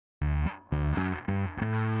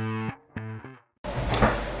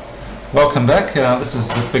Welcome back. This is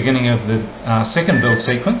the beginning of the second build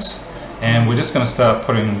sequence, and we're just going to start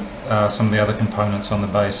putting some of the other components on the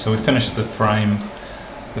base. So we finished the frame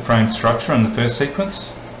structure in the first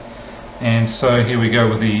sequence, and so here we go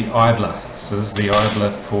with the idler. So this is the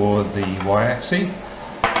idler for the y-axis,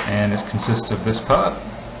 and it consists of this part.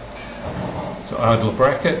 So idler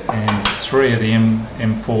bracket and 3 of the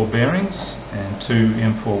M4 bearings and 2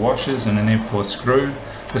 M4 washers and an M4 screw.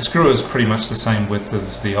 The screw is pretty much the same width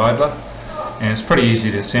as the idler, and it's pretty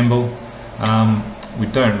easy to assemble. We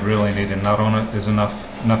don't really need a nut on it. There's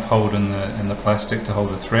enough hold in the plastic to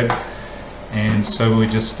hold the thread, and so we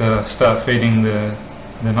just start feeding the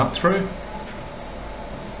nut through.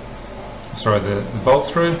 Sorry, the bolt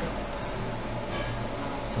through.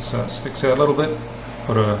 Just so it sticks out a little bit.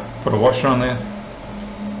 Put a washer on there.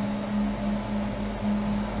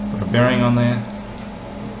 Put a bearing on there.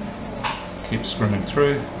 Keep screwing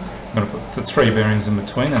through. I'm going to put the 3 bearings in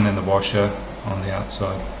between and then the washer on the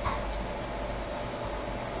outside.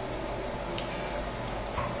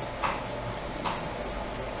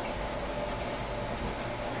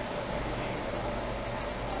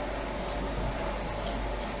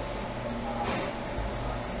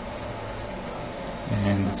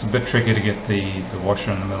 And it's a bit tricky to get the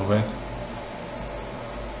washer in the middle there.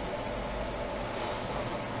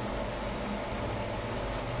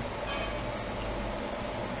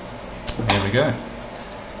 There we go.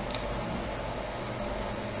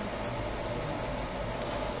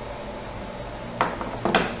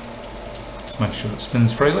 Just make sure it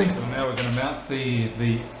spins freely. So now we're going to mount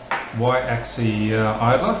the y-axis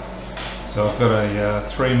idler. So I've got a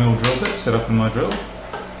 3mm drill bit set up in my drill.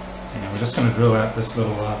 And we're just going to drill out this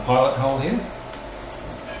little pilot hole here.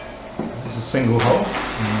 This is a single hole in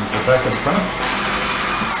the back of the front.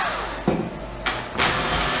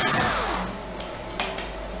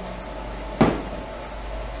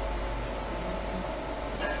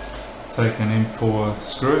 Take an M4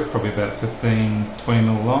 screw, probably about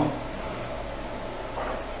 15–20mm long.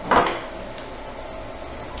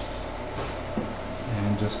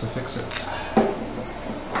 And just to fix it.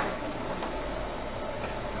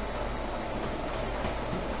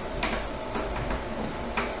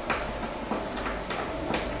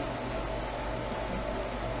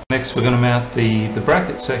 Next we're going to mount the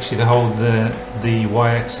brackets actually to hold the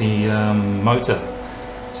y-axis motor.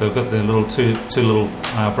 So we've got the little two little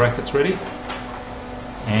brackets ready,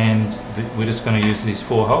 and we're just going to use these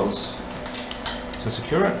 4 holes to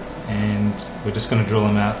secure it, and we're just going to drill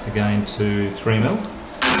them out again to 3mm.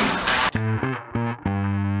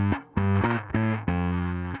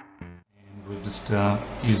 And we'll just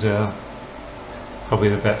use our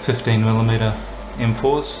probably about 15mm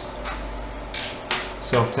M4s,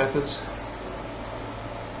 self-tappers.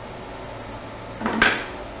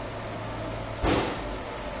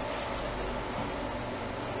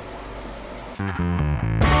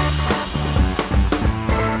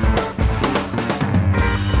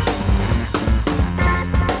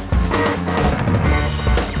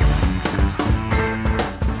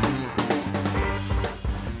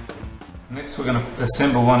 Next we're going to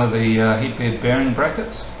assemble one of the heat bed bearing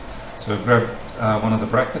brackets. So we've grabbed one of the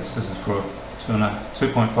brackets. This is for a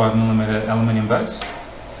 2.5mm aluminium base,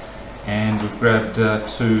 and we've grabbed 2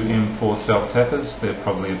 M4 self-tappers. They're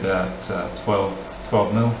probably about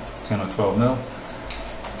 12mm, 10 or 12mm.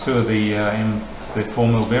 2 of the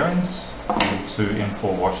 4mm bearings and 2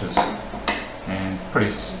 M4 washers, and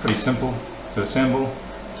pretty simple to assemble.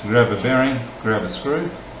 So grab a bearing, grab a screw,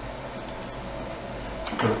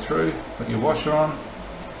 put it through, put your washer on,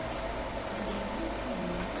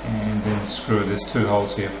 and then screw. There's 2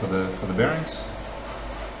 holes here for the bearings.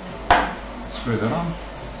 Screw that on.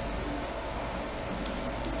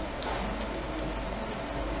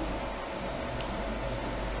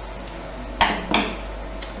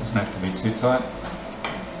 Doesn't have to be too tight.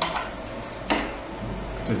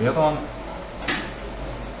 Do the other one.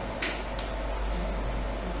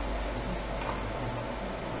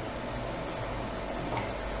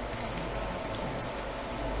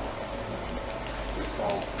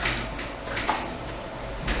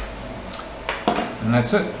 And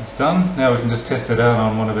that's it, it's done. Now we can just test it out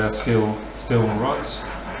on one of our steel rods,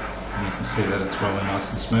 and you can see that it's rolling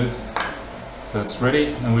nice and smooth. So it's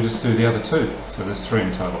ready, and we just do the other 2, so there's 3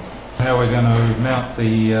 in total. Now we're going to mount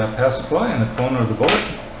the power supply in the corner of the board,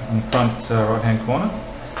 in the front right hand corner,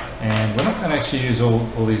 and we're not going to actually use all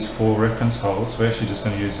these 4 reference holes. We're actually just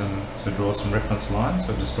going to use them to draw some reference lines.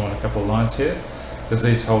 So I've just drawn a couple of lines here, because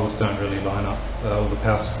these holes don't really line up. All the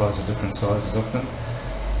power supplies are different sizes often.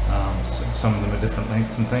 Some of them are different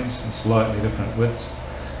lengths and things, and slightly different widths.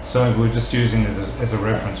 So we're just using it as a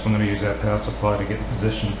reference. We're going to use our power supply to get the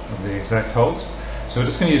position of the exact holes. So we're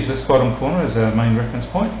just going to use this bottom corner as our main reference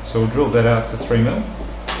point. So we'll drill that out to 3mm.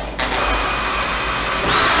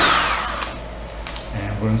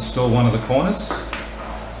 And we'll install one of the corners,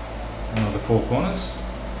 one of the 4 corners.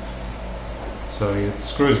 So your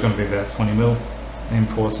screw is going to be about 20mm,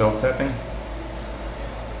 M4 self-tapping.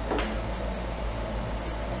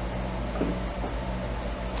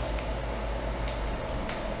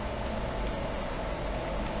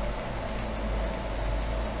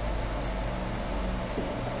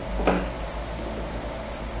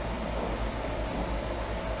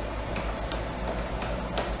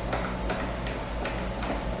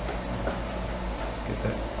 Get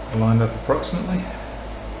that lined up approximately.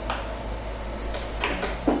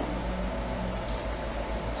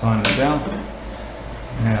 Tighten it down.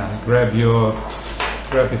 Now grab your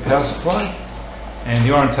power supply, and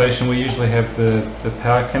the orientation, we usually have the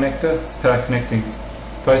power connecting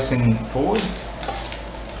facing forward.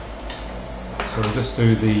 So we'll just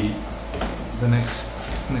do the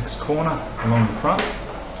next corner along the front.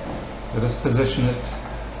 So just position it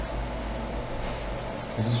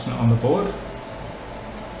on the board.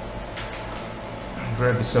 And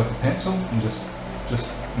grab yourself a pencil and just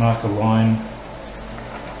mark a line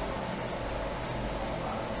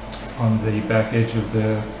on the back edge of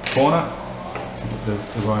the corner to get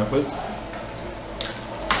the right width.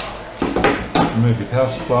 Remove your power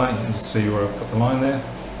supply and just see where I've put the line there,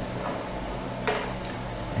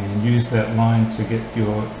 and use that line to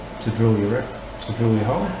drill your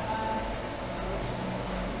hole.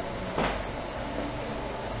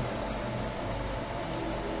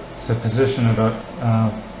 So position it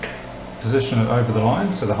over the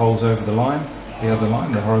line, so the hole's over the line, the other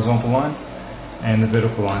line, the horizontal line, and the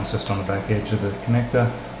vertical line's just on the back edge of the connector,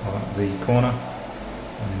 or the corner,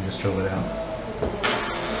 and then just drill it out.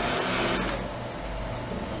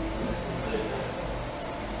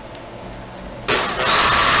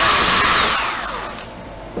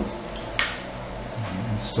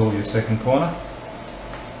 And install your second corner.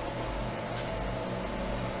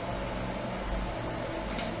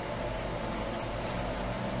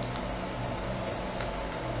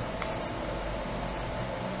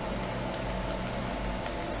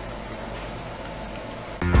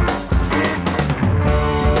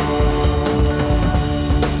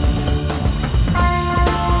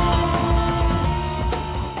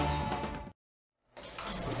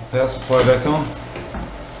 Power supply back on,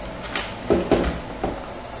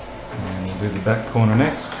 and we'll do the back corner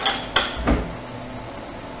next.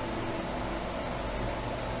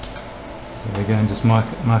 So again, just mark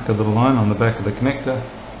a little line on the back of the connector,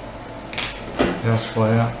 power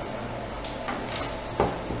supply out.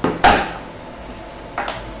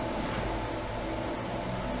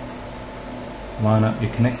 Line up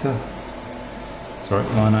your connector,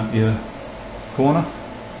 line up your corner.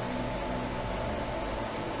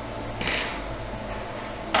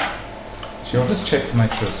 So I'll just check to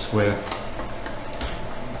make sure it's square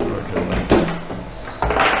before I drill that.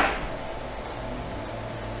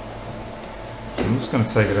 So I'm just going to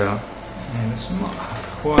take it out, and it's not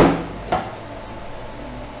quite,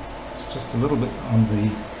 it's just a little bit on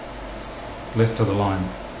the left of the line.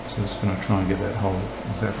 So I'm just going to try and get that hole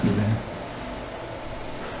exactly there.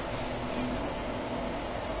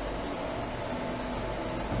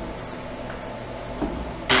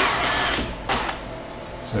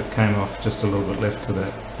 So it came off just a little bit left to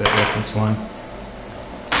that reference line.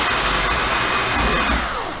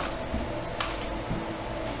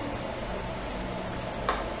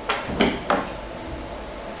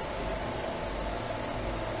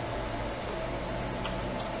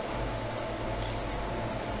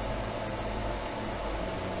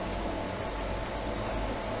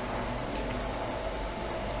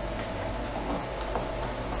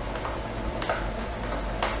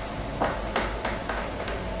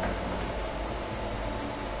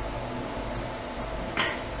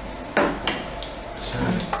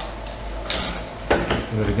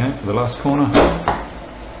 Do that again for the last corner. And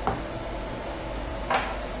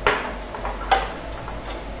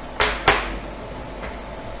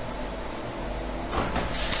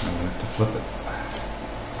we have to flip it.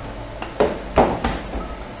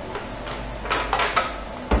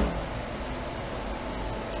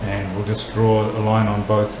 And we'll just draw a line on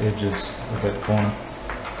both edges of that corner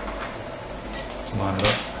to line it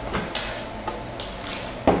up.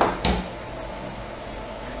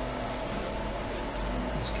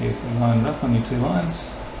 Carefully line it up on your two lines.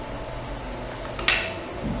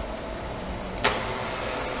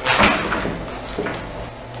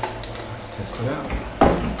 Let's test it out.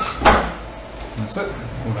 That's it,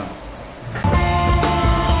 all done.